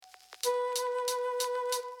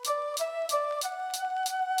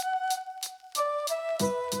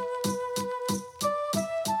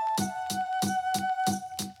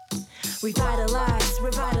Revitalize,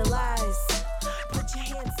 revitalize. Put your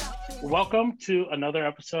hands up. Welcome to another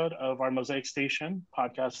episode of our Mosaic Station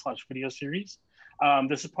podcast/video series.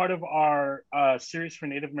 This is part of our series for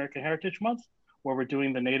Native American Heritage Month, where we're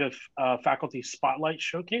doing the Native Faculty Spotlight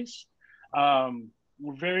Showcase.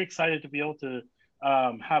 We're very excited to be able to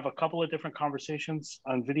have a couple of different conversations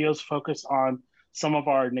on videos focused on some of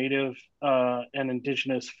our Native and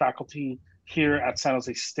Indigenous faculty here at San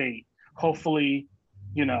Jose State. Hopefully,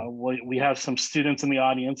 you know, we have some students in the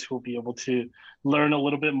audience who will be able to learn a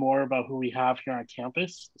little bit more about who we have here on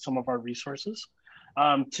campus, some of our resources.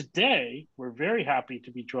 Today, we're very happy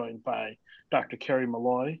to be joined by Dr. Carrie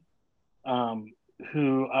Malloy,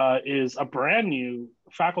 who is a brand new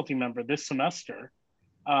faculty member this semester,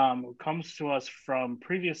 who comes to us from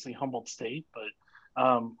previously Humboldt State, but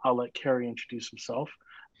I'll let Carrie introduce himself.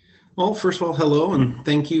 Well, first of all, hello, and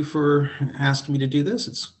thank you for asking me to do this.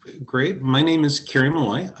 It's great. My name is Carrie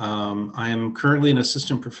Malloy. I am currently an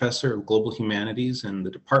assistant professor of global humanities in the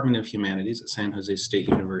Department of Humanities at San Jose State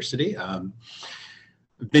University. I've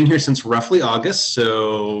been here since roughly August,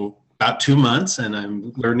 so about 2 months, and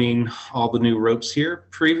I'm learning all the new ropes here.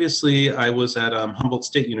 Previously, I was at Humboldt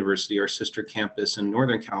State University, our sister campus in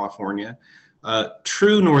Northern California.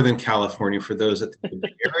 True Northern California, for those that think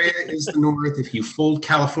the area is the north. If you fold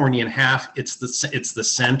California in half, it's the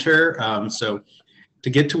center. So to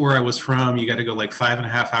get to where I was from, you got to go like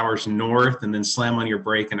 5.5 hours north and then slam on your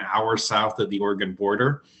brake an hour south of the Oregon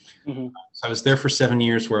border. Mm-hmm. So I was there for 7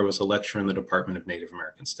 years, where I was a lecturer in the Department of Native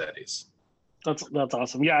American Studies. That's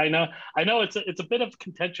awesome. Yeah, I know it's a bit of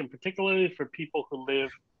contention, particularly for people who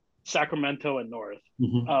live Sacramento and north,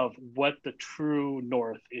 Mm-hmm. of what the true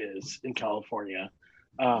north is in California.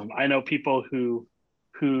 I know people who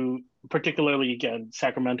particularly, again,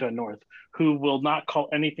 Sacramento and north, who will not call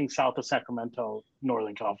anything south of Sacramento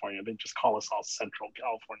Northern California. They just call us all Central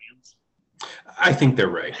Californians. I think they're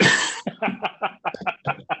right.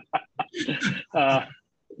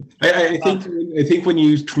 I think when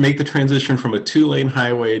you make the transition from a 2-lane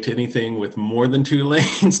highway to anything with more than 2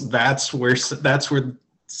 lanes, that's where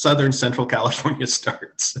Southern Central California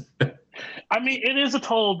starts. I mean, it is a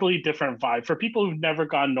totally different vibe. For people who've never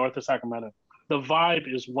gone north of Sacramento, the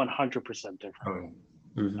vibe is 100% different.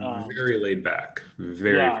 Very laid back,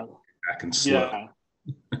 very laid back and slow.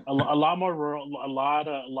 Yeah, a lot more rural, a lot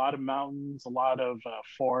of mountains, a lot of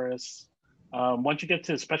forests. Once you get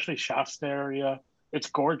to especially Shasta area, it's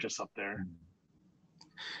gorgeous up there.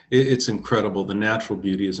 It's incredible. The natural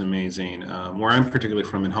beauty is amazing. Where I'm particularly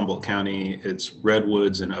from in Humboldt County, it's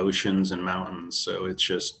redwoods and oceans and mountains. So it's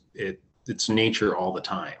just it's nature all the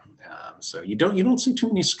time. So you don't see too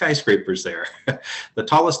many skyscrapers there. The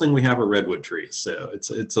tallest thing we have are redwood trees. So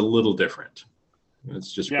it's a little different.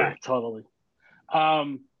 It's just great. Totally.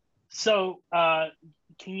 So can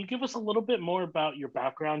you give us a little bit more about your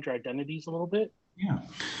background, your identities a little bit? Yeah.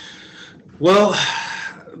 Well,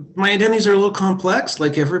 my identities are a little complex,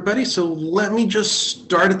 like everybody, so let me just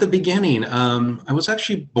start at the beginning. I was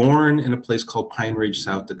actually born in a place called Pine Ridge,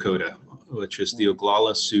 South Dakota, which is the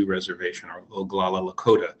Oglala Sioux Reservation, or Oglala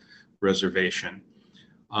Lakota Reservation.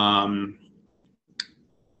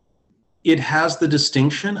 It has the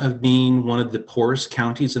distinction of being one of the poorest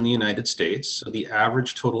counties in the United States. So the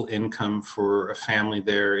average total income for a family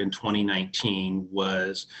there in 2019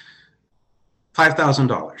 was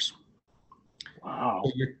 $5,000. Wow.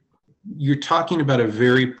 So you're talking about a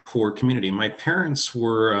very poor community. My parents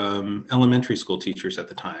were elementary school teachers at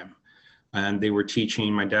the time, and they were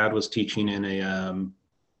teaching. My dad was teaching in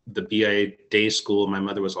the BIA day school. My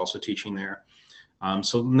mother was also teaching there.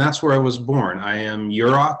 So that's where I was born. I am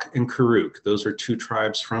Yurok and Karuk. Those are 2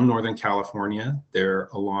 tribes from Northern California. They're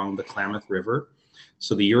along the Klamath River.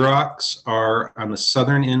 So the Yuroks are on the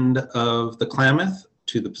southern end of the Klamath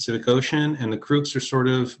to the Pacific Ocean, and the Karuks are sort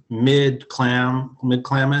of mid-Klamath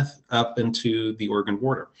up into the Oregon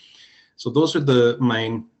border. So those are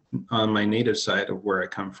my native side of where I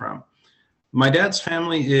come from. My dad's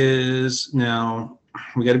family is, now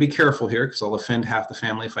we got to be careful here because I'll offend half the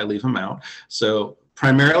family if I leave them out. So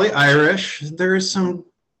primarily Irish. There's some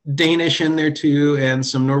Danish in there too, and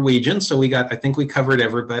some Norwegian. So I think we covered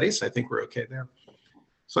everybody. So I think we're okay there.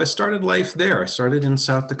 So I started life there. I started in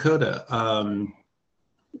South Dakota.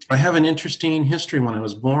 I have an interesting history. When I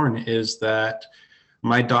was born, is that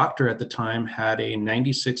my doctor at the time had a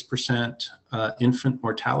 96% infant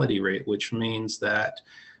mortality rate, which means that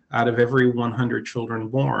out of every 100 children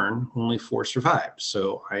born, only 4 survived.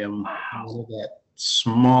 So I am one of that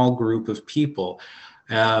small group of people.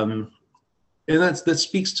 And that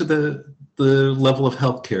speaks to the level of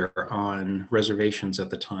healthcare on reservations at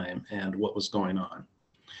the time and what was going on.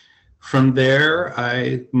 From there,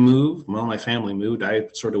 I moved. Well, my family moved. I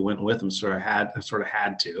sort of went with them, so I sort of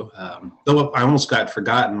had to. Though I almost got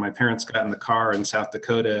forgotten. My parents got in the car in South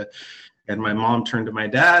Dakota, and my mom turned to my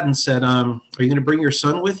dad and said, "Are you going to bring your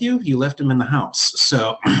son with you? You left him in the house."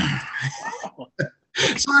 So,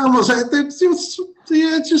 so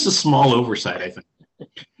it's just a small oversight, I think.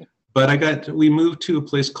 But we moved to a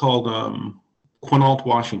place called Quinault,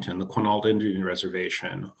 Washington, the Quinault Indian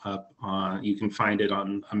Reservation. You can find it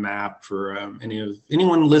on a map for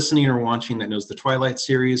anyone listening or watching that knows the Twilight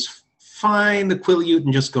series. Find the Quileute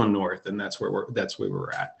and just go north, and that's where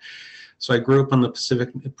we're at. So I grew up on the Pacific,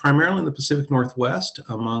 primarily in the Pacific Northwest,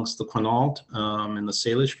 amongst the Quinault and the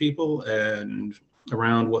Salish people, and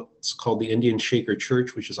around what's called the Indian Shaker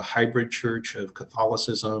Church, which is a hybrid church of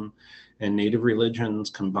Catholicism and Native religions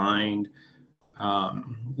combined.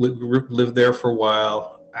 Lived there for a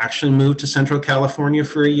while. Actually moved to Central California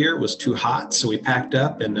for a year. It was too hot, so we packed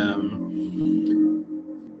up and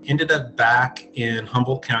ended up back in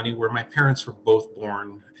Humboldt County, where my parents were both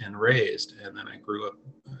born and raised. And then I grew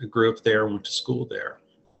up there and went to school there.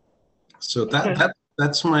 So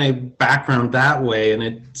that's my background that way, and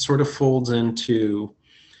it sort of folds into,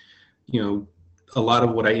 a lot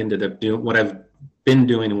of what I ended up doing, what I've been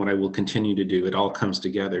doing and what I will continue to do. It all comes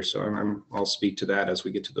together. So I'll speak to that as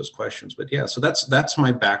we get to those questions. But yeah, so that's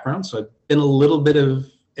my background. So I've been a little bit of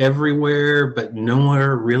everywhere, but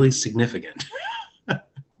nowhere really significant.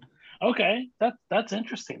 Okay, that's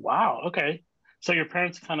interesting. Wow. Okay, so your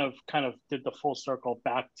parents kind of did the full circle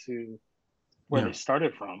back to where they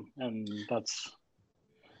started from, and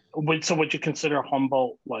so would you consider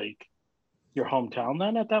Humboldt like your hometown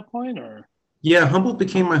then at that point, or? Yeah, Humboldt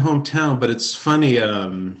became my hometown, but it's funny.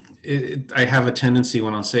 I have a tendency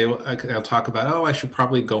when I'll say, I'll talk about, I should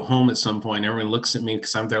probably go home at some point. Everyone looks at me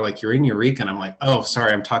because I'm there like, you're in Eureka. And I'm like, oh,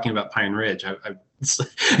 sorry, I'm talking about Pine Ridge.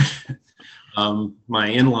 My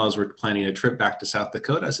in-laws were planning a trip back to South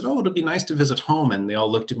Dakota. I said, it'll be nice to visit home. And they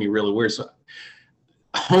all looked at me really weird. So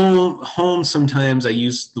home, sometimes I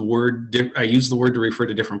use the word to refer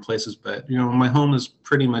to different places, but my home is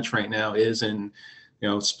pretty much right now is in,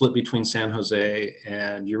 split between San Jose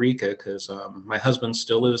and Eureka, because my husband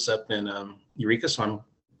still lives up in Eureka, so I'm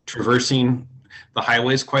traversing the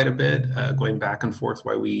highways quite a bit, going back and forth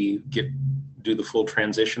while we do the full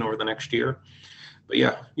transition over the next year. But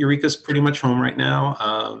yeah, Eureka's pretty much home right now,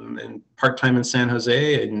 and part-time in San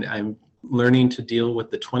Jose, and I'm learning to deal with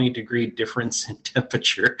the 20-degree difference in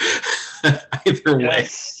temperature either way.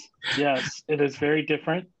 Yes, it is very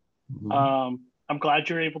different. Mm-hmm. I'm glad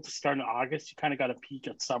you're able to start in August. You kind of got a peak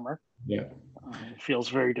at summer. Yeah. It feels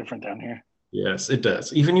very different down here. Yes, it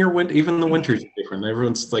does. Even the winters are different.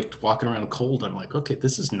 Everyone's like walking around cold. I'm like, okay,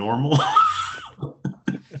 this is normal.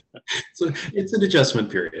 So it's an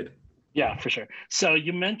adjustment period. Yeah, for sure. So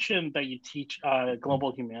you mentioned that you teach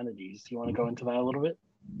global humanities. Do you want to go into that a little bit?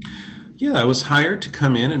 Yeah, I was hired to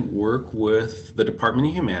come in and work with the Department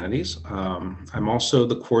of Humanities. I'm also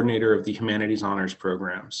the coordinator of the Humanities Honors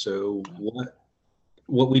Program. So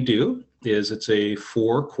what we do is it's a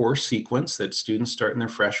 4-course sequence that students start in their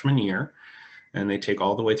freshman year, and they take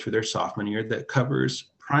all the way through their sophomore year, that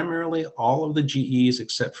covers primarily all of the GEs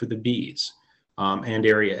except for the Bs, and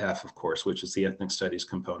Area F, of course, which is the ethnic studies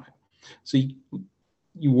component. So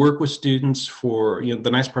you work with students for,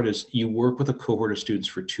 the nice part is you work with a cohort of students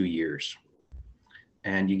for 2 years,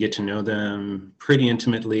 and you get to know them pretty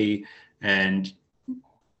intimately, and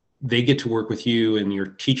they get to work with you, and you're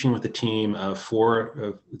teaching with a team of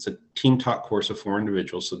 4. It's a team taught course of 4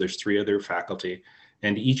 individuals. So there's 3 other faculty,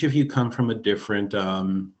 and each of you come from a different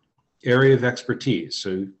area of expertise.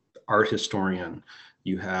 So art historian,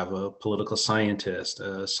 you have a political scientist,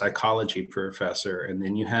 a psychology professor, and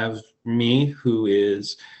then you have me, who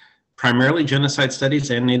is primarily genocide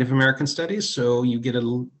studies and Native American studies. So you get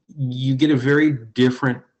a very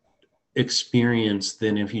different experience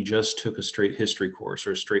than if you just took a straight history course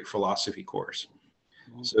or a straight philosophy course.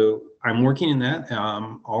 So I'm working in that.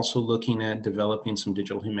 Also looking at developing some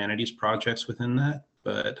digital humanities projects within that.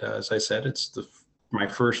 But as I said, it's my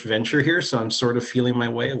first venture here, so I'm sort of feeling my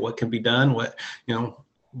way. What can be done?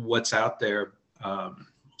 What's out there?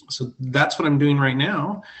 So that's what I'm doing right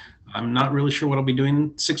now. I'm not really sure what I'll be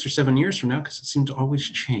doing 6 or 7 years from now, because it seems to always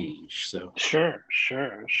change. So sure.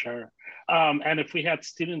 And if we had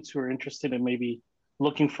students who are interested in maybe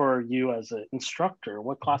looking for you as an instructor,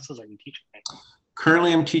 what classes are you teaching?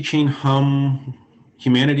 Currently, I'm teaching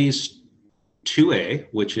Humanities 2A,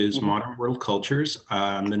 which is Modern World Cultures.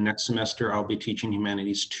 The next semester, I'll be teaching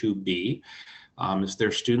Humanities 2B. If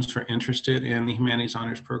their students are interested in the Humanities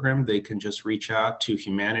Honors Program, they can just reach out to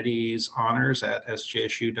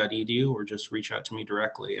humanitieshonors@sjsu.edu or just reach out to me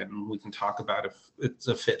directly, and we can talk about if it's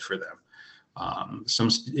a fit for them.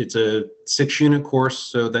 It's a 6-unit course,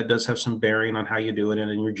 so that does have some bearing on how you do it and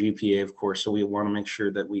in your GPA, of course. So we want to make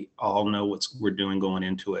sure that we all know what we're doing going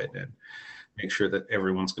into it and make sure that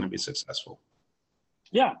everyone's going to be successful.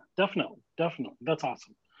 Yeah, definitely. That's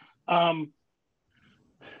awesome.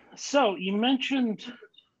 So you mentioned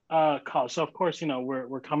college. So of course,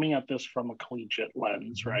 we're coming at this from a collegiate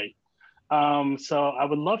lens, right? So I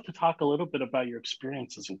would love to talk a little bit about your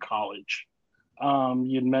experiences in college.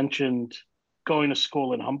 You mentioned going to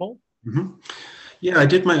school in Humboldt. Mm-hmm. Yeah, I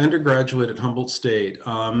did my undergraduate at Humboldt State,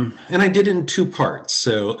 and I did it in 2 parts.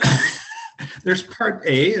 So there's part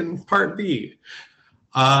A and part B.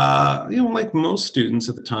 Like most students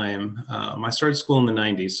at the time, I started school in the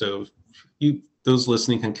 90s. So those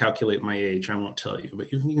listening can calculate my age. I won't tell you,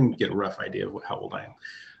 but you can get a rough idea of how old I am.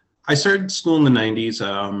 I started school in the 90s.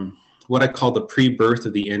 What I call the pre-birth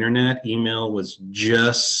of the internet. Email was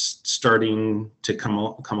just starting to come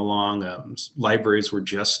along. Libraries were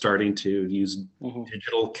just starting to use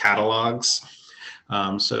digital catalogs.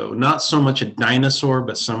 So not so much a dinosaur,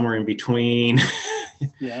 but somewhere in between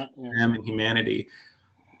them and humanity.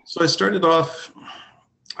 So I started off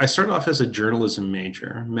as a journalism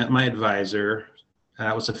major, met my advisor.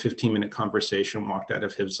 That was a 15-minute conversation, walked out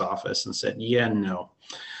of his office and said, yeah, no.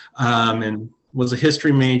 And was a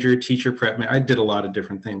history major, teacher prep. I did a lot of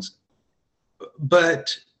different things.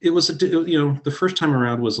 But it was, the first time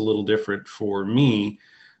around was a little different for me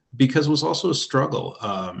because it was also a struggle.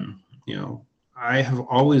 I have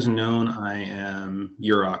always known I am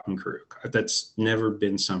Yurok and Karuk. That's never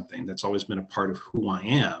been something. That's always been a part of who I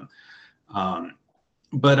am.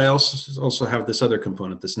 But I also have this other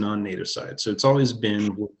component, this non-native side. So it's always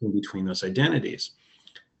been working between those identities.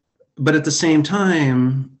 But at the same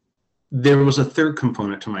time, there was a third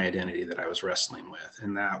component to my identity that I was wrestling with,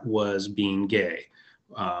 and that was being gay.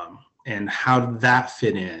 And how did that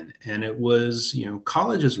fit in? And it was,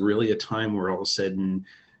 college is really a time where all of a sudden,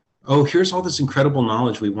 oh, here's all this incredible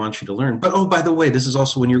knowledge we want you to learn. But, oh, by the way, this is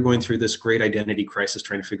also when you're going through this great identity crisis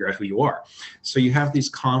trying to figure out who you are. So you have these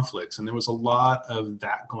conflicts, and there was a lot of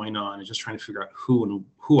that going on, and just trying to figure out who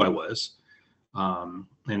I was,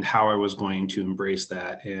 and how I was going to embrace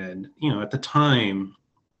that. And, at the time,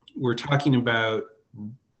 we're talking about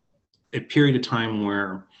a period of time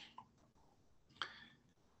where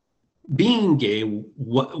being gay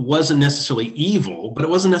wasn't necessarily evil, but it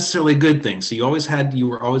wasn't necessarily a good thing. So you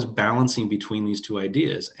were always balancing between these two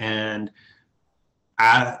ideas. And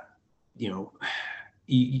there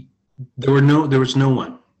was no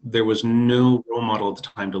one. There was no role model at the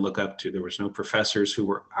time to look up to. There was no professors who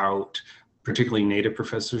were out, particularly Native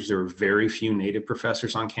professors. There were very few Native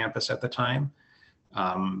professors on campus at the time.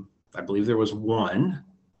 I believe there was one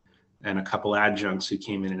and a couple adjuncts who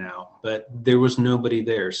came in and out, but there was nobody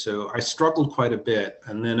there. So I struggled quite a bit.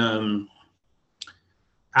 And then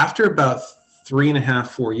after about 3.5,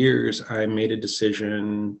 4 years, I made a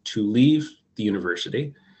decision to leave the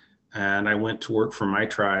university, and I went to work for my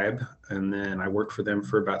tribe. And then I worked for them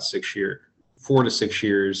for about 4 to 6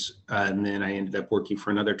 years. And then I ended up working for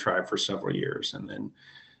another tribe for several years. And then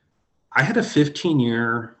I had a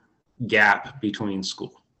 15-year gap between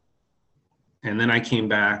school. And then I came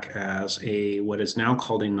back as what is now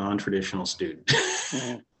called a non-traditional student.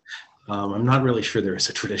 I'm not really sure there is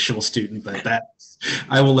a traditional student, but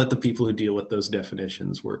I will let the people who deal with those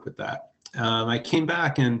definitions work with that. I came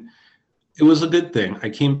back, and it was a good thing.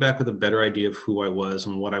 I came back with a better idea of who I was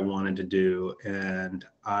and what I wanted to do. And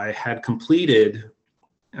I had completed,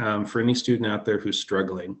 for any student out there who's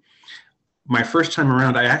struggling, my first time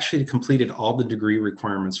around, I actually completed all the degree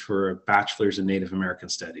requirements for a bachelor's in Native American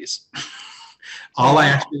Studies. All I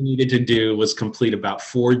actually needed to do was complete about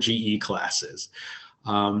 4 GE classes.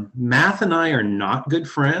 Math and I are not good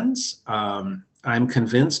friends. I'm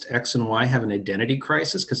convinced X and Y have an identity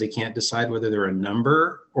crisis because they can't decide whether they're a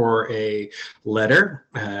number or a letter,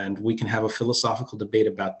 and we can have a philosophical debate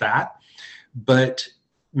about that. But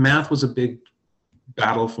math was a big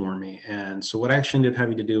battle for me, and so what I actually ended up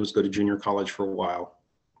having to do was go to junior college for a while.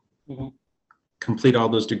 Complete all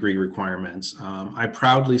those degree requirements. I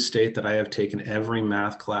proudly state that I have taken every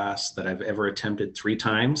math class that I've ever attempted 3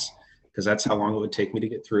 times, because that's how long it would take me to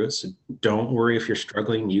get through it. So don't worry if you're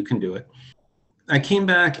struggling, you can do it. I came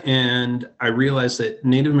back and I realized that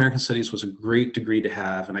Native American Studies was a great degree to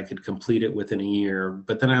have, and I could complete it within a year.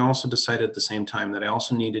 But then I also decided at the same time that I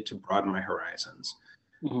also needed to broaden my horizons.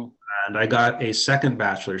 And I got a second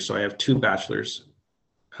bachelor. So I have 2 bachelors.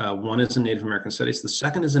 One is in Native American Studies. The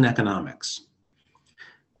second is in economics.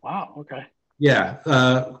 Wow. Okay. Yeah,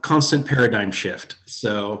 constant paradigm shift.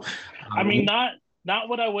 So, I mean, not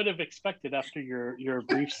what I would have expected after your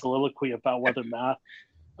brief soliloquy about whether math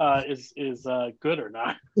is good or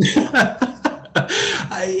not.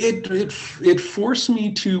 It forced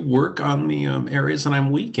me to work on the areas that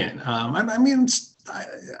I'm weak in. I mean,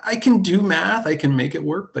 I can do math, I can make it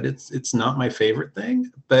work, but it's not my favorite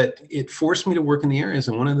thing. But it forced me to work in the areas.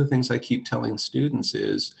 And one of the things I keep telling students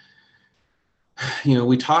is,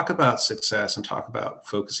 we talk about success and talk about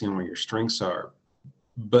focusing on where your strengths are,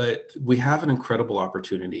 but we have an incredible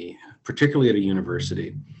opportunity, particularly at a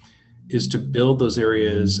university, is to build those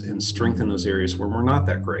areas and strengthen those areas where we're not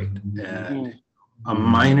that great. And a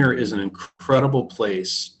minor is an incredible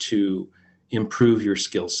place to improve your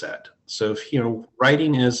skill set. So if,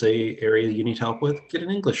 writing is a area you need help with, get an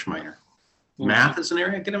English minor. Math is an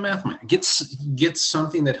area, get a math minor. Get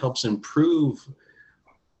something that helps improve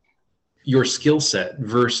your skill set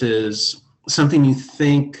versus something you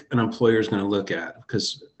think an employer is going to look at,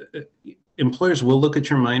 because employers will look at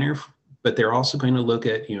your minor, but they're also going to look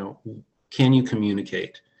at, can you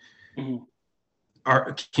communicate? Can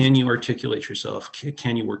you articulate yourself?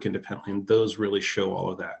 Can you work independently? And those really show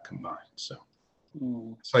all of that combined. So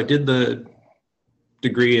I did the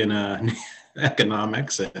degree in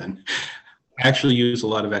economics, and I actually use a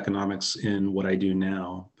lot of economics in what I do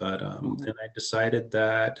now. But then I decided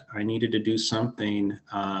that I needed to do something,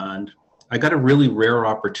 and I got a really rare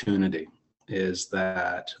opportunity. Is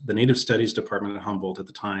that the Native Studies Department at Humboldt at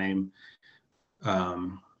the time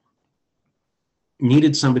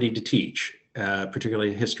needed somebody to teach,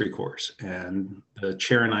 particularly a history course. And the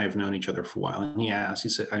chair and I have known each other for a while. And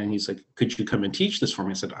he's like, could you come and teach this for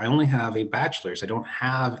me? I said, I only have a bachelor's. I don't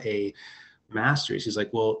have a master's. He's like,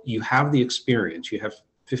 well, you have the experience. You have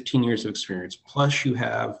 15 years of experience, plus you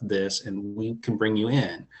have this, and we can bring you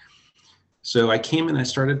in. So I came and I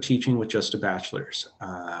started teaching with just a bachelor's.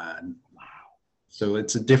 So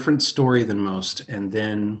it's a different story than most. And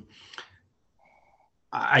then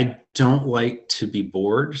I don't like to be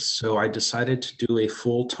bored, so I decided to do a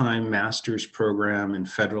full-time master's program in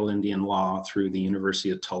federal Indian law through the University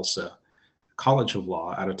of Tulsa College of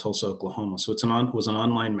Law out of Tulsa, Oklahoma. So it was an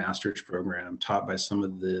online master's program taught by some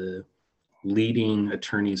of the leading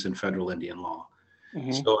attorneys in federal Indian law.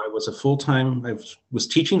 So I was I was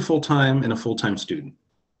teaching full-time and a full-time student.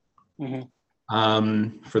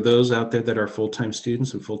 For those out there that are full-time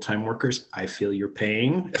students and full-time workers, I feel your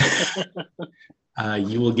pain.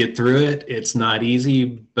 You will get through it. It's not easy,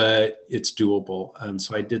 but it's doable. And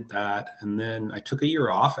so I did that. And then I took a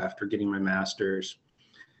year off after getting my master's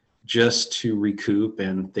just to recoup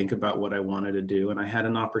and think about what I wanted to do. And I had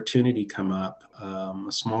an opportunity come up.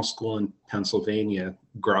 A small school in Pennsylvania,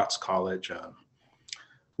 Gratz College,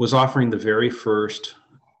 was offering the very first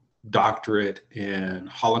doctorate in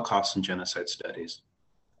Holocaust and genocide studies.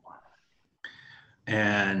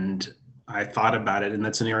 And I thought about it, and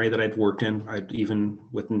that's an area that I'd worked in. Even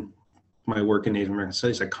within my work in Native American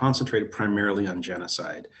Studies, I concentrated primarily on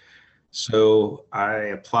genocide. So I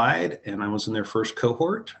applied, and I was in their first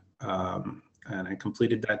cohort, and I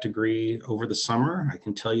completed that degree over the summer. I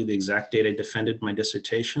can tell you the exact date I defended my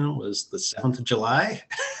dissertation was the 7th of July.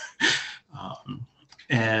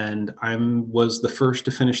 And I was the first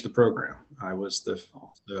to finish the program.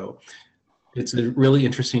 So it's a really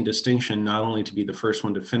interesting distinction, not only to be the first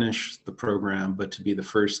one to finish the program, but to be the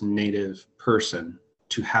first Native person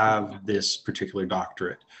to have this particular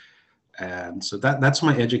doctorate. And so that's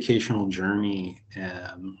my educational journey.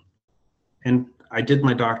 And I did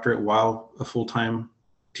my doctorate while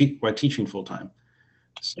while teaching full-time.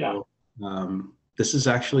 So this is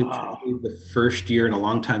actually probably the first year in a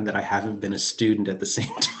long time that I haven't been a student at the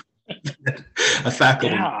same time, a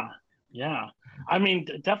faculty. Yeah. I mean,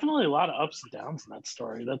 definitely a lot of ups and downs in that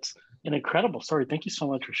story. That's an incredible story. Thank you so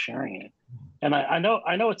much for sharing it. And I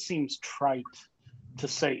know it seems trite to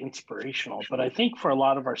say inspirational, but I think for a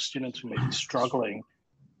lot of our students who may be struggling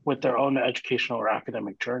with their own educational or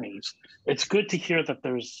academic journeys, it's good to hear that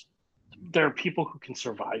there are people who can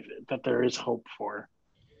survive it, that there is hope for.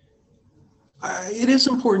 It is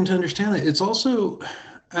important to understand that. It's also,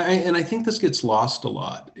 and I think this gets lost a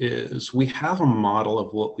lot, is we have a model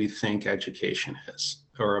of what we think education is,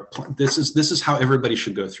 or this is how everybody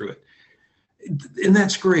should go through it. And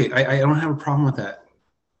that's great. I don't have a problem with that,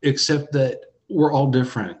 except that we're all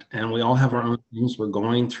different and we all have our own things we're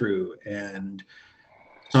going through. And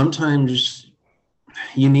sometimes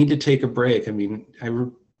you need to take a break. I mean,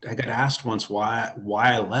 I got asked once why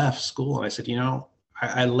I left school. And I said,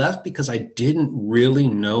 I left because I didn't really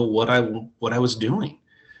know what I was doing.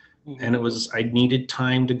 And I needed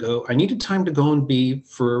time to go and be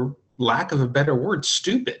for, lack of a better word,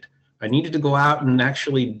 stupid. I needed to go out and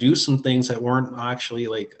actually do some things that weren't actually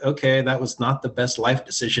like, okay, that was not the best life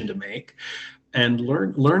decision to make, and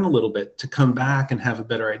learn a little bit to come back and have a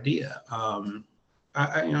better idea. I'm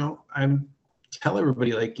tell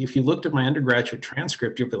everybody, like, if you looked at my undergraduate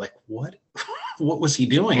transcript, you'll be like, what? What was he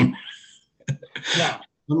doing? Yeah.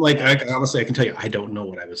 I'm like, honestly, I can tell you, I don't know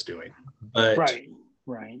what I was doing. But right.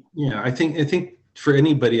 Yeah, I think for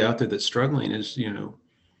anybody out there that's struggling is,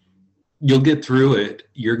 you'll get through it.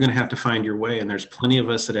 You're going to have to find your way. And there's plenty of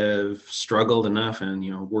us that have struggled enough,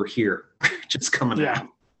 and, we're here just coming out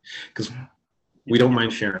because we don't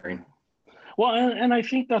mind sharing. Well, and I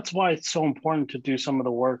think that's why it's so important to do some of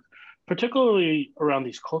the work, particularly around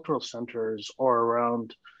these cultural centers or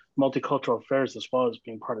around multicultural affairs, as well as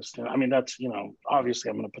being part of STEM. I mean, that's, obviously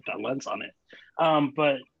I'm going to put that lens on it.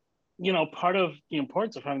 But, part of the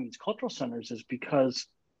importance of having these cultural centers is because,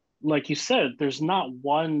 like you said, there's not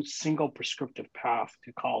one single prescriptive path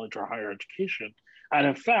to college or higher education. And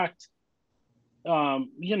in fact,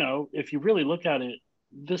 if you really look at it,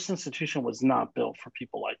 this institution was not built for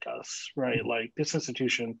people like us, right? Like, this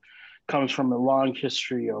institution comes from a long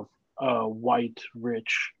history of white,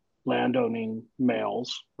 rich, landowning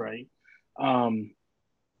males, right?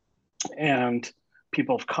 And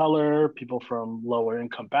people of color, people from lower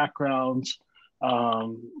income backgrounds,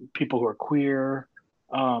 people who are queer,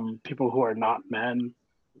 people who are not men.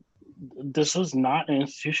 This is not an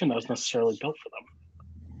institution that was necessarily built for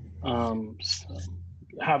them. So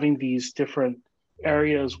having these different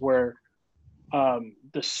areas where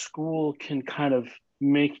the school can kind of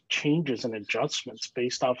make changes and adjustments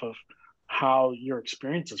based off of how your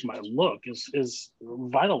experiences might look is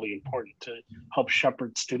vitally important to help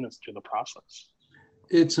shepherd students through the process.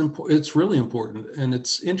 It's really important, and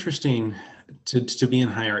it's interesting to be in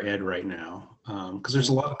higher ed right now, because there's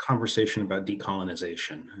a lot of conversation about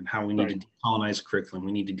decolonization and how we need to decolonize curriculum.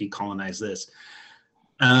 We need to decolonize this.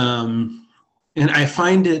 And I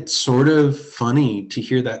find it sort of funny to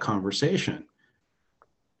hear that conversation.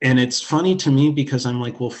 And it's funny to me because I'm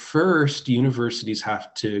like, well, first, universities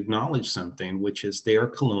have to acknowledge something, which is they are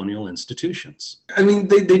colonial institutions. I mean,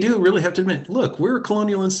 they do really have to admit, look, we're a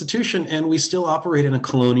colonial institution and we still operate in a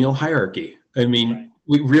colonial hierarchy. I mean,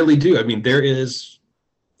 we really do. I mean, there is,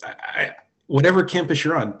 whatever campus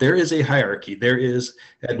you're on, there is a hierarchy. There is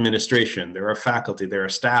administration, there are faculty, there are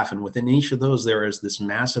staff, and within each of those, there is this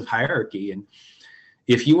massive hierarchy. And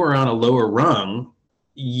if you are on a lower rung,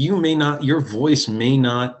 your voice may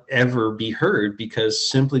not ever be heard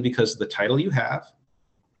simply because of the title you have,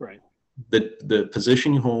 the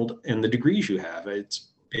position you hold, and the degrees you have. It's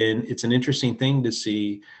an interesting thing to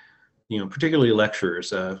see, particularly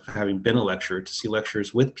lecturers, having been a lecturer, to see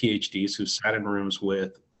lecturers with PhDs who sat in rooms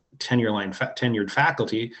with tenured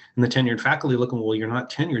faculty, and the tenured faculty looking, well, you're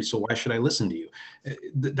not tenured, so why should I listen to you?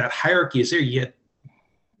 That hierarchy is there, yet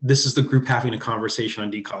this is the group having a conversation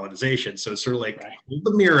on decolonization. So it's sort of like, hold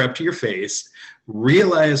the mirror up to your face,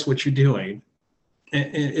 realize what you're doing.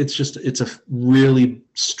 It's a really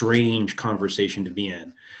strange conversation to be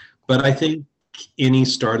in. But I think any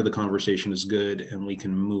start of the conversation is good, and we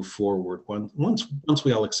can move forward once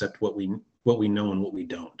we all accept what we know and what we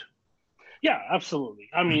don't. Yeah, absolutely.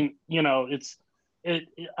 I mean, no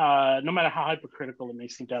matter how hypercritical it may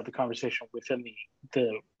seem to have the conversation within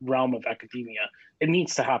the realm of academia, it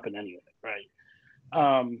needs to happen anyway, right?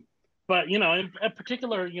 But, in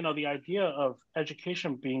particular, the idea of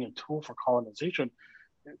education being a tool for colonization,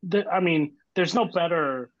 there's no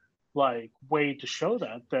better way to show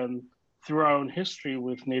that than through our own history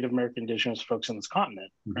with Native American indigenous folks in this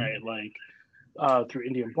continent, right? Like through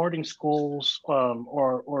Indian boarding schools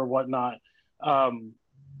or whatnot.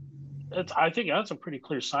 I think that's a pretty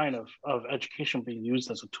clear sign of education being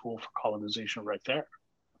used as a tool for colonization right there.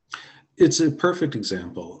 It's a perfect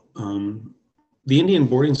example. The Indian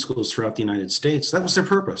boarding schools throughout the United States, that was their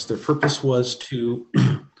purpose. Their purpose was to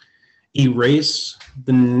erase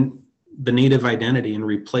the Native identity and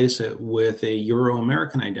replace it with a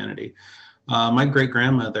Euro-American identity. My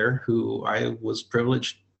great-grandmother, who I was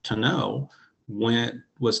privileged to know,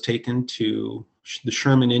 was taken to the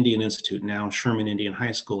Sherman Indian Institute, now Sherman Indian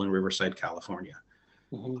High School in Riverside, California.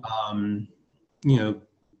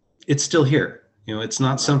 It's still here. It's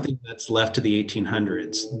not something that's left to the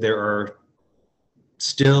 1800s. There are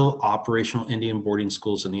still operational Indian boarding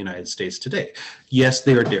schools in the United States today. Yes,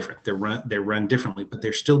 they are different. They're run differently, but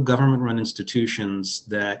they're still government-run institutions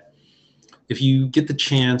that, if you get the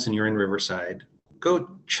chance and you're in Riverside, go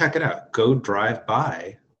check it out. Go drive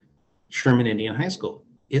by Sherman Indian High School.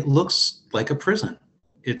 It looks like a prison.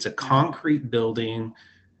 It's a concrete building,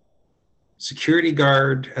 security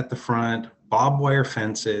guard at the front, barbed wire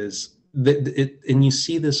fences, and you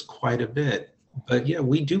see this quite a bit. But yeah,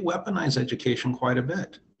 we do weaponize education quite a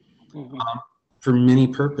bit for many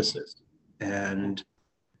purposes. And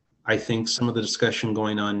I think some of the discussion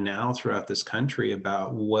going on now throughout this country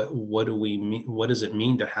about what do we mean, what does it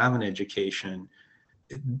mean to have an education,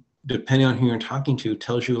 depending on who you're talking to,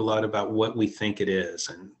 tells you a lot about what we think it is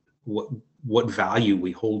and what value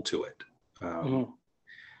we hold to it.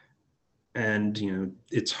 And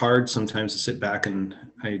it's hard sometimes to sit back and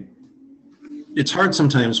it's hard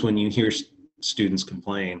sometimes when you hear students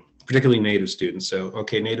complain, particularly Native students. So,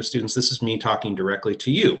 okay, Native students, this is me talking directly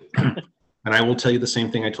to you. And I will tell you the same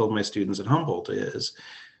thing I told my students at Humboldt is,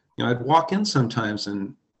 I'd walk in sometimes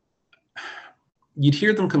and you'd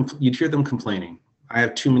hear them complaining. I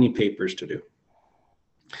have too many papers to do.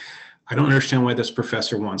 I don't understand why this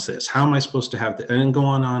professor wants this. How am I supposed to have that? And go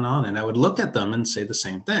on and on. And I would look at them and say the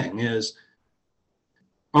same thing is,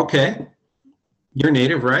 okay, you're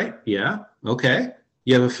Native, right? Yeah. Okay.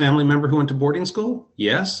 You have a family member who went to boarding school?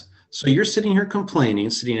 Yes. So you're sitting here complaining,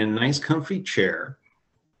 sitting in a nice comfy chair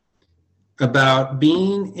about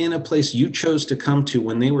being in a place you chose to come to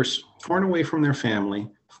when they were torn away from their family,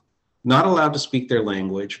 not allowed to speak their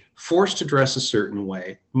language, forced to dress a certain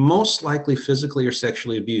way, most likely physically or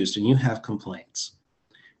sexually abused, and you have complaints.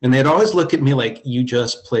 And they'd always look at me like, you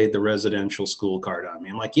just played the residential school card on me.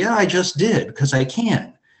 I'm like, yeah, I just did, because I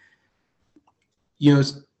can.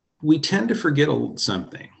 We tend to forget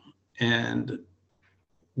something, and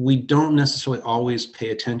we don't necessarily always pay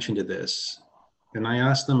attention to this. And I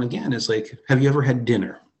asked them again, it's like, have you ever had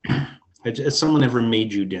dinner? Has someone ever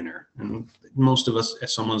made you dinner? And most of us,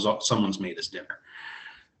 someone's made us dinner.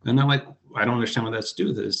 And they're like, I don't understand what that's to do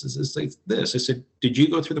with this. It's like this. I said, did you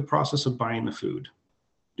go through the process of buying the food?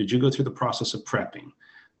 Did you go through the process of prepping,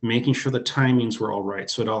 making sure the timings were all right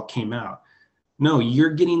so it all came out? No, you're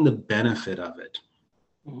getting the benefit of it.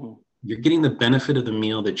 You're getting the benefit of the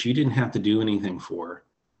meal that you didn't have to do anything for.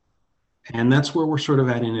 And that's where we're sort of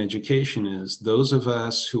at in education is those of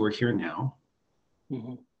us who are here now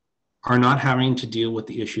are not having to deal with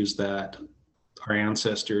the issues that our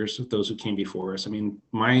ancestors, those who came before us. I mean,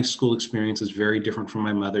 my school experience is very different from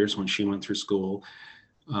my mother's when she went through school.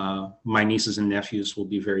 My nieces and nephews will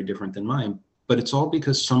be very different than mine, but it's all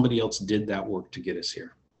because somebody else did that work to get us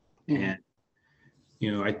here. And,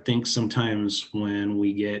 I think sometimes when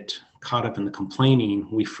we get caught up in the complaining,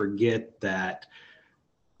 we forget that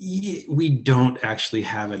we don't actually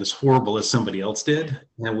have it as horrible as somebody else did.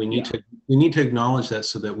 And we need to acknowledge that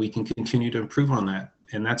so that we can continue to improve on that.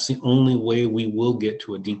 And that's the only way we will get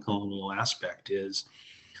to a decolonial aspect is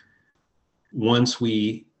once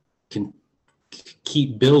we can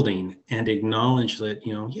keep building and acknowledge that,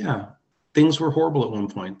 things were horrible at one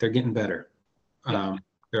point. They're getting better.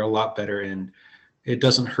 They're a lot better. And it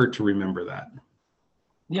doesn't hurt to remember that.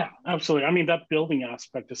 Yeah, absolutely. I mean, that building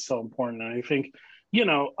aspect is so important. And I think,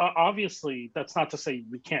 obviously that's not to say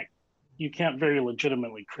you can't very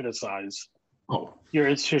legitimately criticize your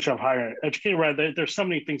institution of higher education, right? There's so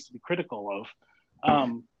many things to be critical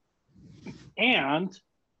of. And,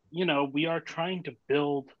 we are trying to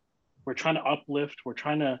build, we're trying to uplift, we're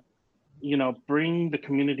trying to, bring the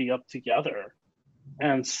community up together.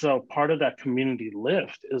 And so part of that community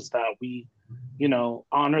lift is that we,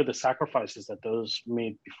 honor the sacrifices that those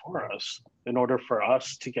made before us in order for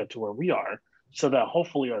us to get to where we are, so that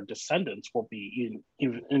hopefully our descendants will be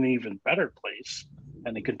in an even better place.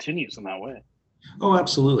 And it continues in that way. Oh,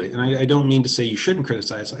 absolutely. And I don't mean to say you shouldn't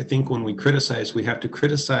criticize. I think when we criticize, we have to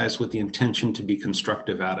criticize with the intention to be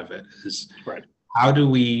constructive out of it. Right. How do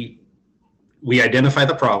we identify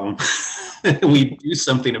the problem and we do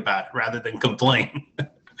something about it rather than complain.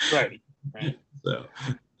 Right. So,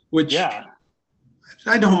 which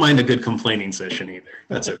I don't mind a good complaining session either.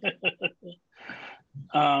 That's it.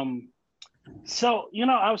 So,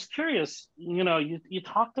 I was curious, you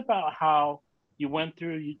talked about how you went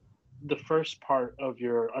through the first part of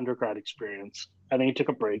your undergrad experience, and then you took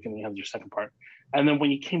a break and you had your second part. And then when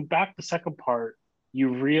you came back the second part, you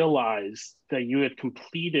realized that you had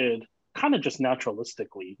completed kind of just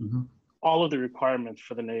naturalistically all of the requirements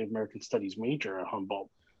for the Native American Studies major at Humboldt.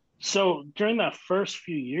 So during that first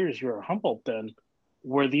few years you were at Humboldt then,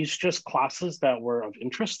 were these just classes that were of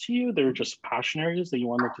interest to you? They were just passion areas that you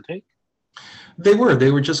wanted to take? They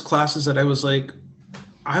were just classes that I was like,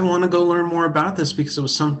 I want to go learn more about this because it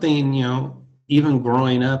was something, even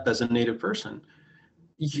growing up as a Native person,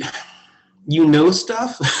 you know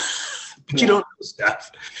stuff, but you don't know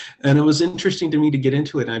stuff. And it was interesting to me to get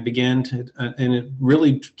into it. And I began to, and it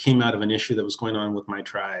really came out of an issue that was going on with my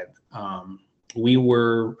tribe. we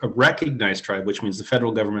were a recognized tribe, which means the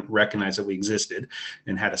federal government recognized that we existed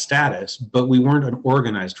and had a status, but we weren't an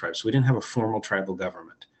organized tribe. So we didn't have a formal tribal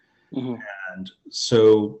government. Mm-hmm. And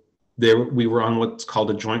so there we were on what's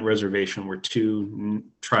called a joint reservation, where two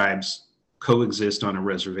tribes coexist on a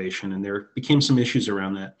reservation. And there became some issues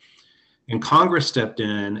around that. And Congress stepped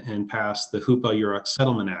in and passed the Hoopa-Yurok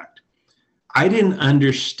Settlement Act. I didn't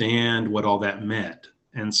understand what all that meant.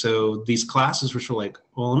 And so these classes were sort of like,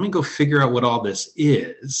 well, let me go figure out what all this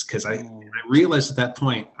is. Because I realized at that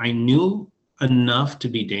point, I knew enough to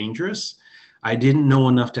be dangerous. I didn't know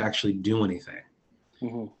enough to actually do anything.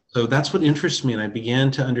 Mm-hmm. So that's what interests me. And I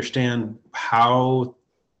began to understand how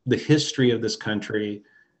the history of this country,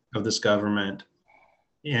 of this government,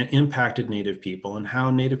 impacted Native people and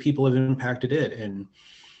how Native people have impacted it. And,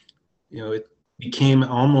 it became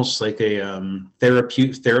almost like a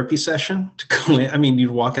therapy session to go in. I mean, you'd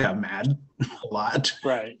walk out mad a lot,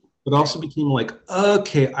 right? But also became like,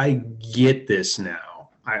 okay, I get this now.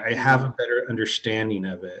 I have a better understanding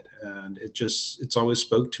of it. And it's always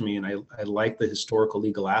spoke to me, and I like the historical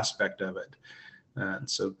legal aspect of it. And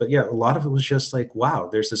so, but yeah, a lot of it was just like, wow,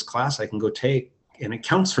 there's this class I can go take and it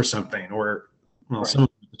counts for something, or, well, some of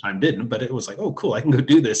the time didn't, but it was like, oh, cool, I can go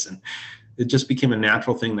do this. And it just became a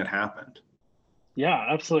natural thing that happened. Yeah,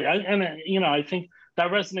 absolutely. I think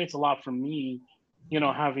that resonates a lot for me,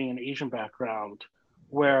 having an Asian background,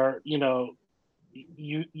 where, you know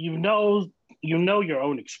your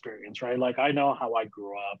own experience, right? Like, I know how I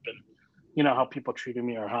grew up, and, how people treated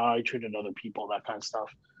me or how I treated other people, that kind of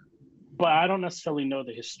stuff. But I don't necessarily know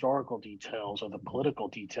the historical details or the political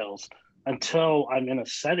details until I'm in a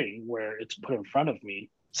setting where it's put in front of me,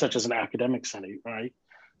 such as an academic setting, right?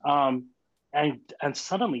 And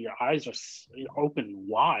suddenly your eyes are open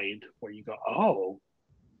wide, where you go, oh,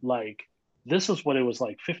 like, this is what it was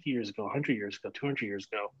like 50 years ago, 100 years ago, 200 years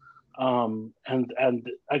ago. And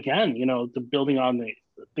again, the building on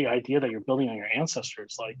the idea that you're building on your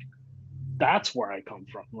ancestors, like, that's where I come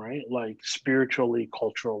from, right? Like, spiritually,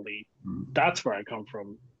 culturally, that's where I come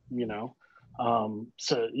from,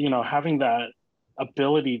 So, having that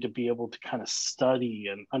ability to be able to kind of study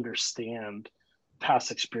and understand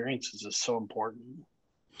past experiences is so important.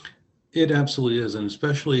 It absolutely is. And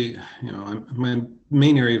especially, my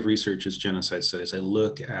main area of research is genocide studies. I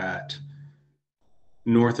look at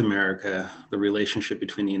North America, the relationship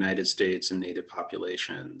between the United States and Native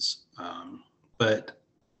populations. But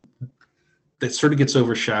that sort of gets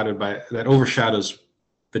overshadows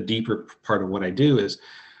the deeper part of what I do. Is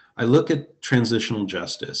I look at transitional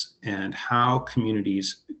justice and how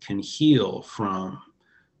communities can heal from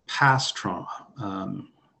past trauma.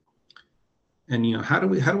 And how do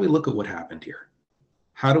we look at what happened here?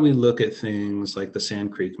 How do we look at things like the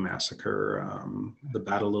Sand Creek Massacre, the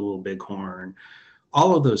Battle of Little Bighorn,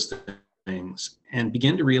 all of those things, and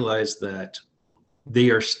begin to realize that they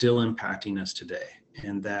are still impacting us today,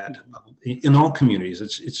 and that in all communities,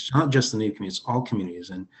 it's not just the Native communities, it's all communities.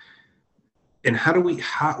 And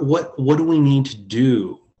what do we need to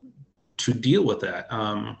do to deal with that?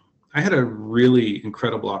 I had a really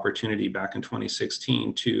incredible opportunity back in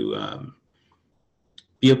 2016 to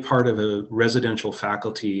be a part of a residential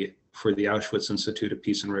faculty for the Auschwitz Institute of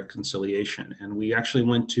Peace and Reconciliation. And we actually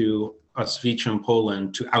went to Auschwitz,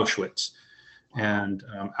 Poland, to Auschwitz, and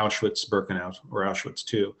Auschwitz-Birkenau, or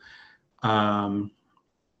Auschwitz II.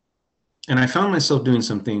 And I found myself doing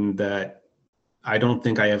something that I don't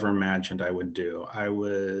think I ever imagined I would do. I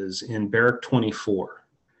was in Barrack 24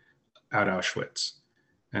 at Auschwitz.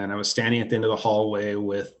 And I was standing at the end of the hallway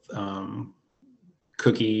with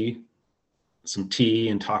cookie, some tea,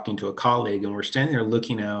 and talking to a colleague. And we're standing there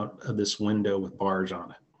looking out of this window with bars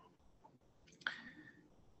on it.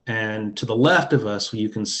 And to the left of us, you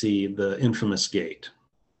can see the infamous gate,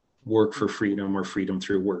 work for freedom, or freedom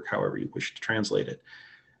through work, however you wish to translate it.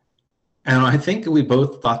 And I think we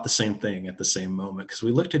both thought the same thing at the same moment, because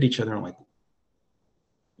we looked at each other and like,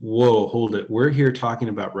 whoa, hold it. We're here talking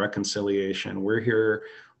about reconciliation. We're here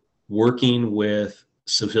working with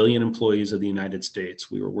civilian employees of the United States.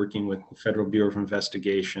 We were working with the Federal Bureau of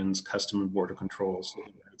Investigations, Customs and Border Controls, the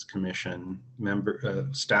United Commission,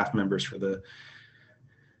 staff members for the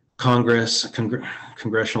Congress,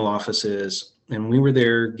 congressional offices. And we were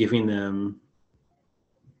there giving them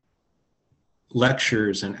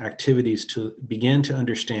lectures and activities to begin to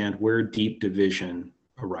understand where deep division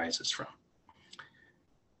arises from.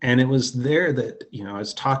 And it was there that, I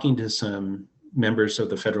was talking to some members of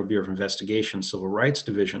the Federal Bureau of Investigation, Civil Rights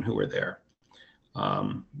Division, who were there.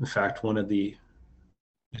 In fact, one of the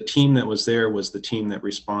team that was there was the team that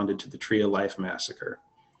responded to the Tree of Life massacre.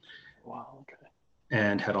 Wow, okay.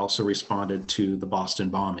 And had also responded to the Boston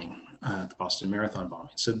bombing. the Boston Marathon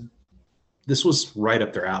bombing. So this was right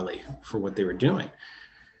up their alley for what they were doing.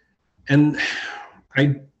 And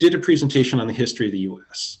I did a presentation on the history of the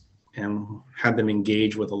US and had them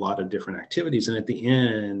engage with a lot of different activities. And at the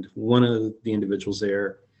end, one of the individuals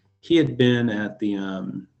there, he had been at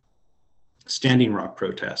the Standing Rock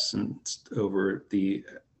protests and over the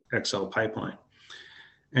XL pipeline.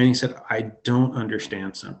 And he said, I don't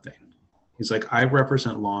understand something. He's like, I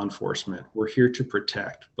represent law enforcement. We're here to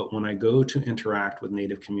protect. But when I go to interact with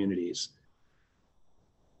Native communities,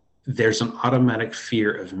 there's an automatic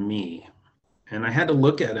fear of me. And I had to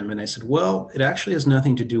look at him and I said, well, it actually has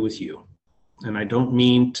nothing to do with you. And I don't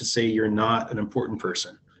mean to say you're not an important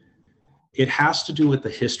person. It has to do with the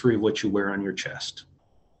history of what you wear on your chest.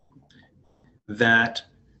 That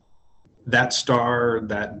star,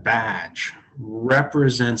 that badge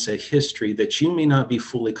represents a history that you may not be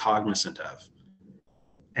fully cognizant of.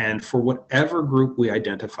 And for whatever group we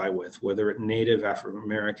identify with, whether it's Native, African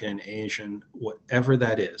American, Asian, whatever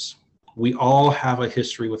that is, we all have a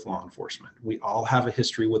history with law enforcement. We all have a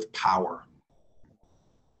history with power.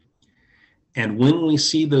 And when we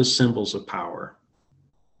see those symbols of power,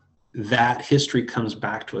 that history comes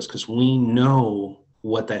back to us because we know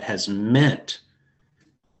what that has meant.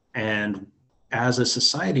 And as a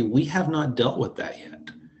society, we have not dealt with that yet.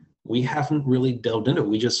 We haven't really delved into it.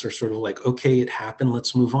 We just are sort of like, okay, it happened,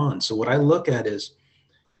 let's move on. So what I look at is,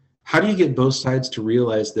 how do you get both sides to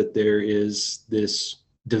realize that there is this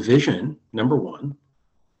division, number one?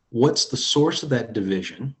 What's the source of that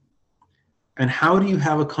division? And how do you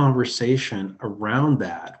have a conversation around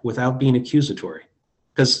that without being accusatory?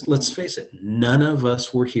 Because let's face it, none of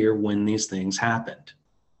us were here when these things happened.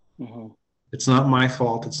 Mm-hmm. It's not my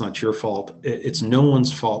fault. It's not your fault. It's no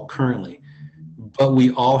one's fault currently. But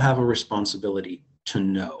we all have a responsibility to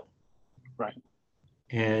know. Right.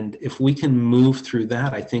 And if we can move through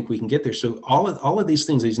that, I think we can get there. So all of these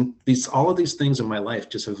things, all of these things in my life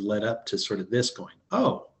just have led up to sort of this going,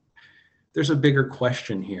 oh, there's a bigger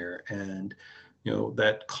question here. And,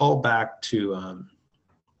 that call back to,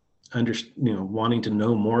 wanting to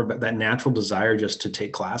know more about that natural desire just to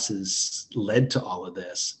take classes led to all of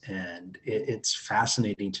this. And it's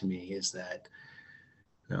fascinating to me is that,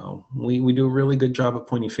 we do a really good job of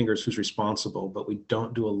pointing fingers who's responsible, but we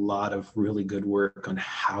don't do a lot of really good work on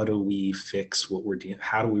how do we fix what we're doing?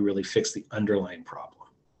 How do we really fix the underlying problem?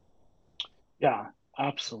 Yeah,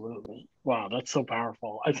 absolutely. Wow, that's so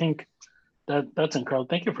powerful. I think that's incredible.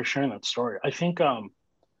 Thank you for sharing that story. I think,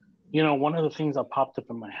 one of the things that popped up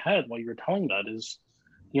in my head while you were telling that is,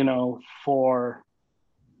 for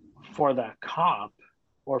that cop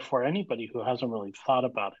or for anybody who hasn't really thought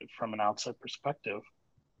about it from an outside perspective,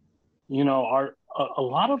 a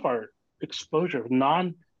lot of our exposure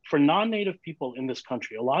for non-Native people in this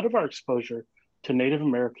country, a lot of our exposure to Native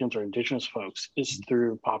Americans or Indigenous folks is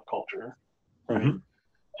through pop culture, right? Mm-hmm.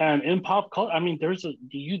 And in pop culture, I mean, there's a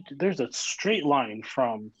straight line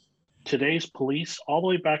from today's police all the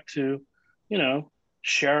way back to,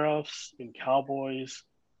 sheriffs and cowboys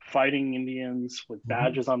fighting Indians with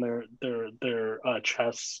badges on their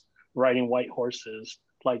chests, riding white horses.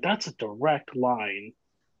 Like that's a direct line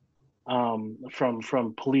from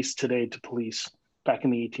police today to police back in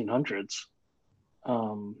the 1800s.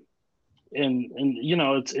 And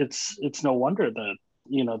it's no wonder that,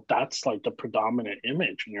 that's like the predominant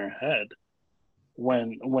image in your head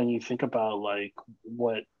when you think about like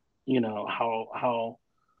what, how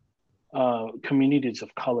communities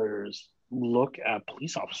of colors look at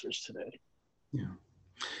police officers today. Yeah,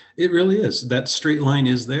 it really is. That straight line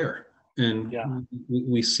is there. And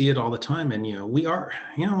we see it all the time. And, we are,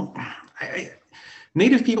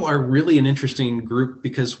 Native people are really an interesting group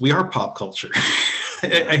because we are pop culture.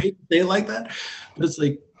 I hate to say it like that, but it's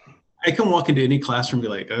like, I can walk into any classroom and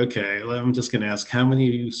be like, okay, I'm just going to ask, how many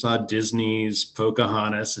of you saw Disney's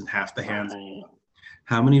Pocahontas and half the hands? Right.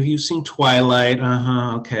 How many of you seen Twilight?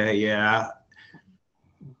 Okay, yeah.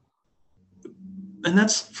 And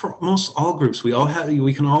that's for most all groups.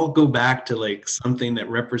 We can all go back to like something that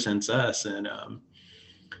represents us. And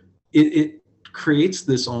it creates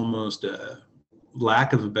this almost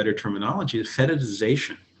lack of a better terminology,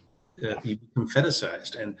 fetishization. You become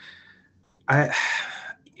fetishized. And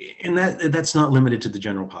that's not limited to the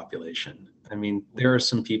general population. I mean, there are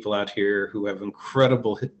some people out here who have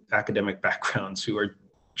incredible academic backgrounds who are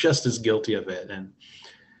just as guilty of it. And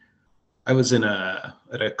I was at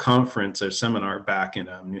a conference, a seminar back in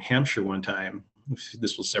New Hampshire one time.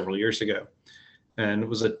 This was several years ago. And it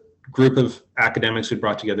was a group of academics who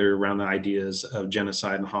brought together around the ideas of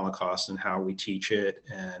genocide and Holocaust and how we teach it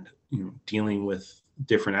and dealing with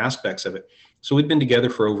different aspects of it. So we'd been together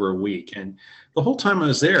for over a week, and the whole time I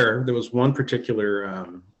was there was one particular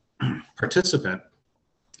participant,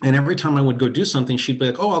 and every time I would go do something, she'd be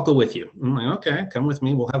like, "Oh, I'll go with you." I'm like, "Okay, come with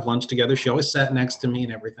me. We'll have lunch together." She always sat next to me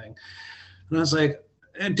and everything. And I was like,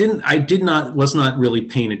 was not really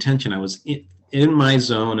paying attention. I was in my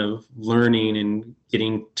zone of learning and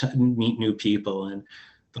getting to meet new people. And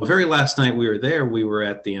the very last night we were there, we were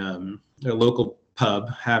at the local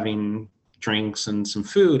pub having drinks and some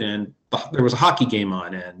food, and there was a hockey game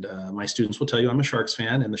on, and my students will tell you I'm a Sharks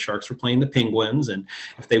fan, and the Sharks were playing the Penguins, and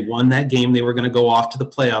if they won that game, they were going to go off to the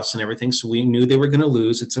playoffs and everything, so we knew they were going to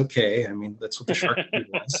lose. It's okay. I mean, that's what the Sharks do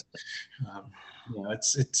was.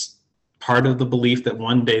 It's part of the belief that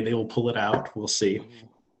one day they will pull it out. We'll see.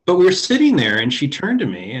 But we were sitting there, and she turned to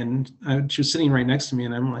me, and she was sitting right next to me,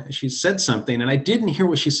 and I'm like, she said something, and I didn't hear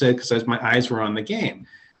what she said because my eyes were on the game.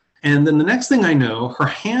 And then the next thing I know, her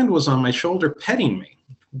hand was on my shoulder petting me,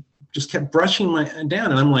 just kept brushing my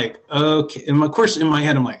down. And I'm like, okay. And of course, in my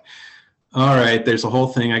head, I'm like, all right, there's a whole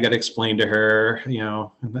thing I got to explain to her.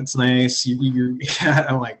 That's nice.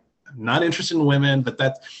 I'm like, I'm not interested in women, but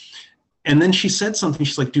that's. And then she said something.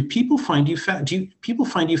 She's like, do people find you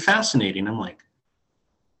fascinating? I'm like,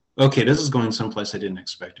 okay, this is going someplace I didn't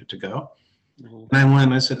expect it to go. And I went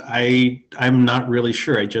and I said, I'm not really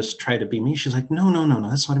sure. I just try to be me. She's like, no,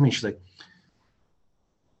 that's what I mean. She's like,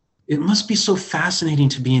 it must be so fascinating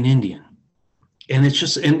to be an Indian. And it's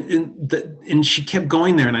just, and she kept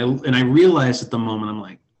going there. And I realized at the moment, I'm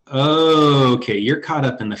like, oh, okay, you're caught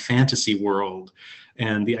up in the fantasy world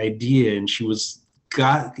and the idea. And she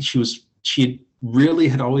really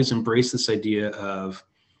had always embraced this idea of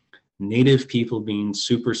Native people being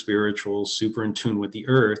super spiritual, super in tune with the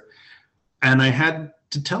earth. And I had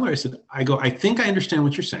to tell her, I think I understand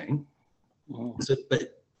what you're saying. I said,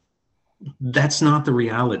 but that's not the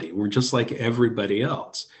reality. We're just like everybody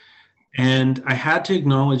else. And I had to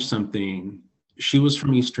acknowledge something. She was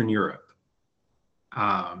from Eastern Europe.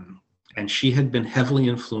 And she had been heavily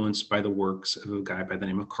influenced by the works of a guy by the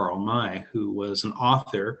name of Karl May, who was an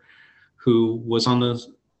author who was on the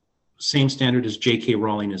same standard as J.K.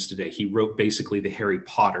 Rowling is today. He wrote basically the Harry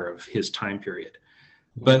Potter of his time period.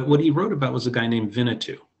 But what he wrote about was a guy named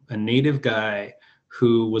Winnetou, a native guy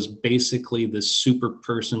who was basically this super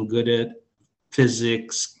person, good at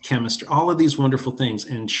physics, chemistry, all of these wonderful things.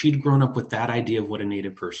 And she'd grown up with that idea of what a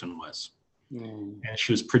native person was. And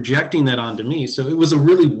she was projecting that onto me. So it was a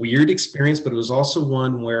really weird experience, but it was also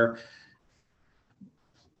one where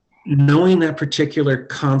knowing that particular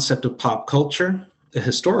concept of pop culture, the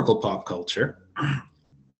historical pop culture,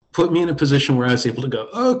 put me in a position where I was able to go,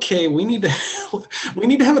 okay, we need to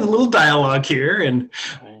have a little dialogue here. And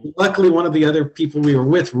luckily, one of the other people we were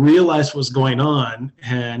with realized what was going on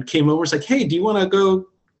and came over. It's like, hey, do you want to go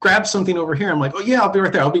grab something over here? I'm like, oh yeah, I'll be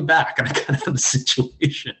right there. I'll be back. And I got out of the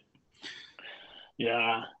situation.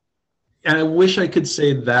 Yeah. And I wish I could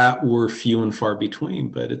say that were few and far between,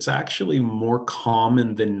 but it's actually more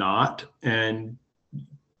common than not. And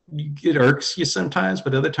it irks you sometimes,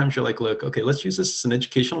 but other times you're like, look, okay, let's use this as an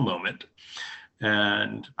educational moment.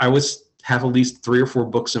 And I always have at least 3 or 4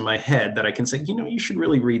 books in my head that I can say, you should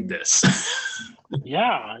really read this.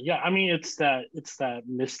 Yeah. I mean, it's that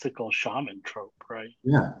mystical shaman trope, right?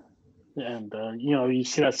 Yeah. And you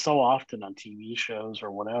see that so often on TV shows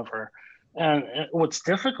or whatever. And what's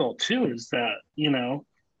difficult too is that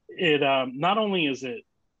it not only is it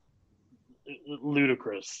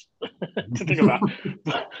ludicrous to think about,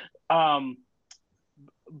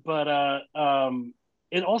 but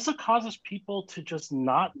it also causes people to just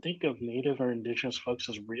not think of Native or Indigenous folks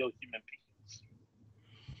as real human beings.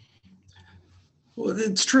 Well,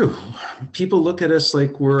 it's true. People look at us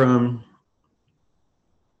like we're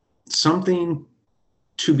something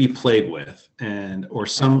to be played with, or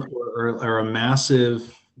a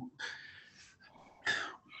massive,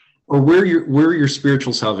 or we're your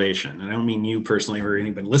spiritual salvation. And I don't mean you personally or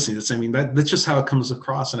anybody listening to this. I mean that's just how it comes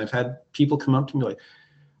across. And I've had people come up to me like,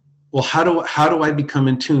 well, how do I become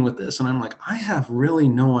in tune with this? And I'm like, I have really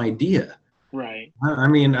no idea. Right. I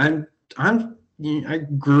mean, I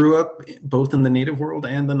grew up both in the Native world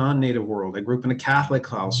and the non-Native world. I grew up in a Catholic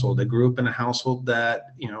household. I grew up in a household that,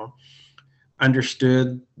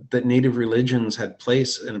 understood that Native religions had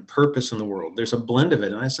place and a purpose in the world. There's a blend of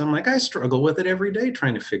it. And I'm like, I struggle with it every day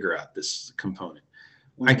trying to figure out this component.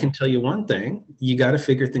 Mm-hmm. I can tell you one thing, you got to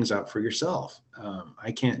figure things out for yourself.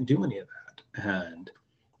 I can't do any of that. And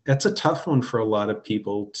that's a tough one for a lot of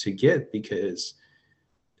people to get, because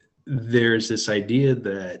there's this idea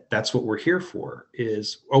that that's what we're here for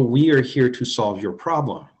is, we are here to solve your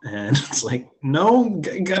problem. And it's like, no,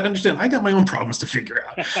 you got to understand, I got my own problems to figure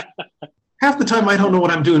out. half the time I don't know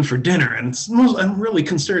what I'm doing for dinner, and I'm really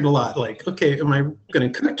concerned a lot. Like, okay, am I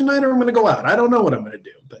going to cook tonight or am I going to go out? I don't know what I'm going to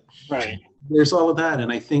do. But Right. there's all of that,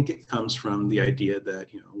 and I think it comes from the idea that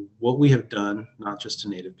what we have done, not just to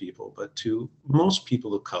Native people, but to most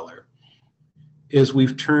people of color, is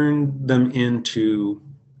we've turned them into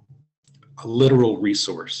a literal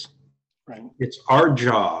resource. Right. It's our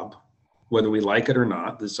job, whether we like it or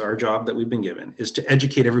not, this is our job that we've been given, is to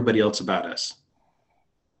educate everybody else about us,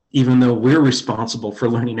 even though we're responsible for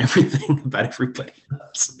learning everything about everybody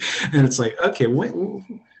else. And it's like, okay,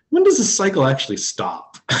 when does this cycle actually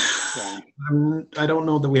stop? Right. I don't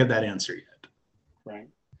know that we have that answer yet. Right.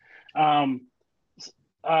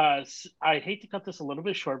 I hate to cut this a little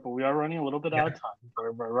bit short, but we are running a little bit out of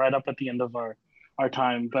time. We're right up at the end of our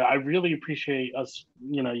time, but I really appreciate us,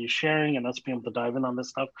 you sharing and us being able to dive in on this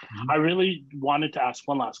stuff. I really wanted to ask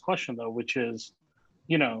one last question though, which is,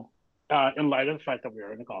 in light of the fact that we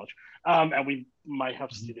are in a college, and we might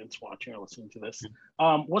have students watching or listening to this,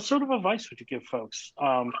 what sort of advice would you give folks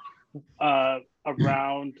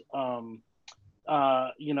around,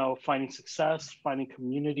 finding success, finding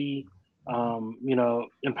community,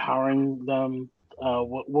 empowering them?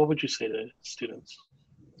 What would you say to students?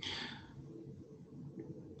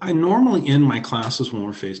 I normally end my classes when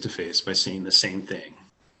we're face-to-face by saying the same thing.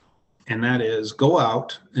 And that is, go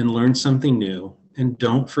out and learn something new, and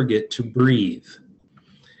don't forget to breathe.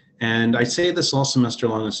 And I say this all semester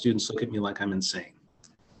long, and students look at me like I'm insane.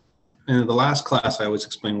 And in the last class, I always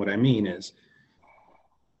explain what I mean is,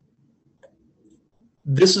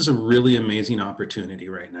 this is a really amazing opportunity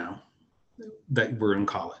right now that we're in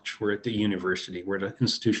college, we're at the university, we're at an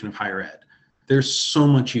institution of higher ed. There's so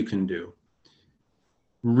much you can do.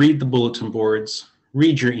 Read the bulletin boards,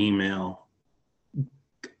 read your email,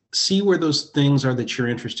 see where those things are that you're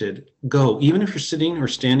interested. Go, even if you're sitting or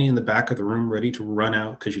standing in the back of the room ready to run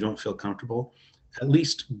out because you don't feel comfortable, at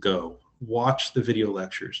least go. Watch the video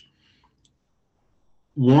lectures.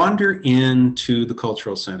 Wander into the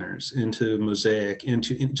cultural centers, into Mosaic,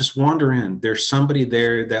 just wander in. There's somebody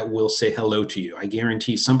there that will say hello to you. I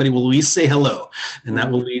guarantee somebody will at least say hello, and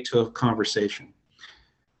that will lead to a conversation.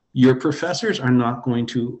 Your professors are not going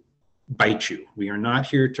to bite you. We are not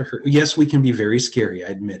here to hurt. Yes, we can be very scary, I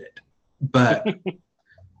admit it. But,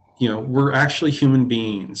 we're actually human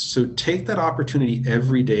beings. So take that opportunity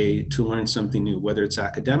every day to learn something new, whether it's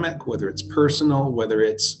academic, whether it's personal, whether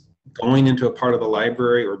it's going into a part of the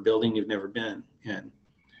library or building you've never been in.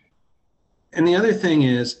 And the other thing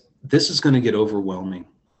is, this is going to get overwhelming.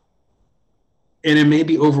 And it may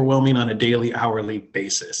be overwhelming on a daily, hourly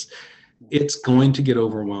basis. It's going to get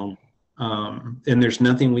overwhelmed, and there's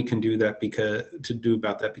nothing we can do about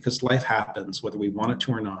that because life happens, whether we want it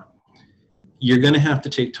to or not. You're going to have to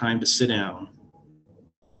take time to sit down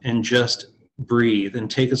and just breathe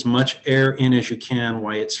and take as much air in as you can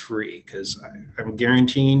while it's free, because I'm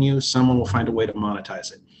guaranteeing you someone will find a way to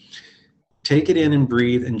monetize it. Take it in and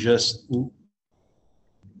breathe and just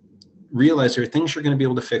realize there are things you're going to be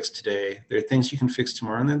able to fix today. There are things you can fix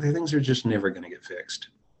tomorrow, and there are things that are just never going to get fixed.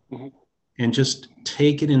 Mm-hmm. And just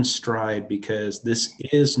take it in stride, because this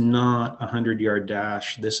is not a 100-yard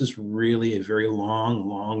dash. This is really a very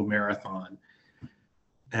long marathon.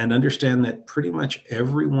 And understand that pretty much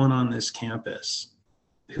everyone on this campus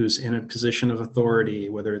who's in a position of authority,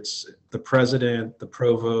 whether it's the president, the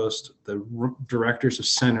provost, the directors of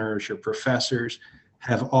centers, your professors,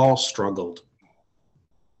 have all struggled.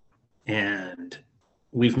 And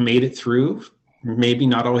we've made it through, maybe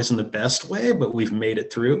not always in the best way, but we've made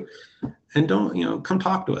it through. And don't, come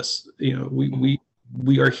talk to us. We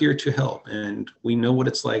are here to help, and we know what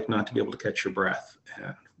it's like not to be able to catch your breath,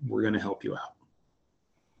 and we're going to help you out.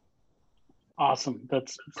 Awesome.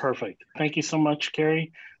 That's perfect. Thank you so much,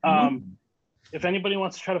 Kerry. If anybody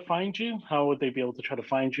wants to try to find you, how would they be able to try to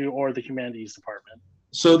find you, or the Humanities Department?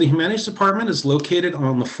 So the Humanities Department is located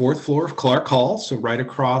on the 4th floor of Clark Hall, so right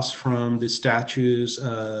across from the statues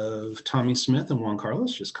of Tommy Smith and Juan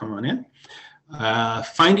Carlos. Just come on in.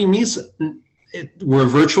 Finding me, we're a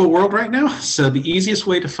virtual world right now, so the easiest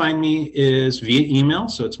way to find me is via email.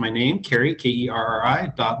 So it's my name, Kerry, Kerri,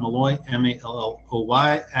 .Malloy,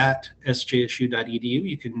 MALLOY, @sjsu.edu.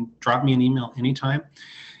 You can drop me an email anytime.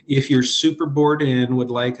 If you're super bored and would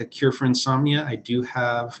like a cure for insomnia, I do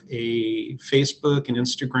have a Facebook and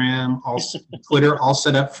Instagram, also Twitter, all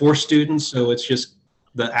set up for students. So it's just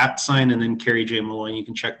the @ and then Kerry J. Malloy. You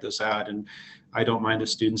can check those out. And I don't mind if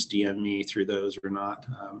students DM me through those or not.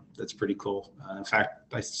 That's pretty cool. In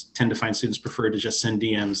fact, I tend to find students prefer to just send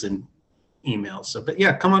DMs and emails. So, but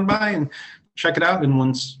yeah, come on by and check it out. And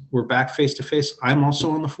once we're back face to face, I'm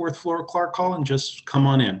also on the 4th floor of Clark Hall, and just come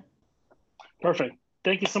on in. Perfect.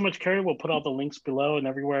 Thank you so much, Carrie. We'll put all the links below and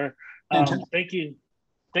everywhere. Thank you.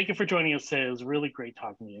 Thank you for joining us today. It was really great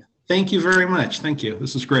talking to you. Thank you very much. Thank you.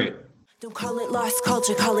 This is great. Don't call it lost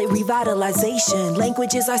culture, call it revitalization.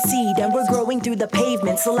 Language is our seed and we're growing through the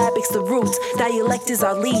pavement. Syllabics the roots, dialect is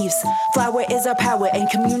our leaves. Flower is our power and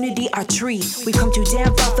community our tree. We come too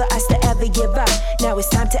damn far for us to ever give up. Now it's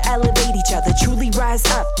time to elevate each other, truly rise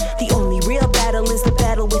up. The only real battle is the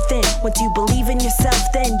battle within. Once you believe in yourself,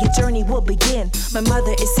 then your journey will begin. My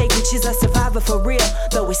mother is sacred, she's a survivor for real.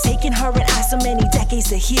 Though it's taken her and I so many decades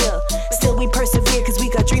to heal. Still we persevere cause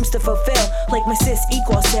we got dreams to fulfill. Like my sis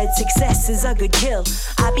Equal said, success is a good kill.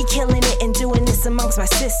 I be killing it and doing this amongst my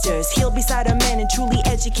sisters. Heal beside our men and truly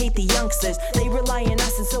educate the youngsters. They rely on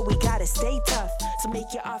us and so we gotta stay tough. So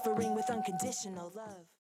make your offering with unconditional love.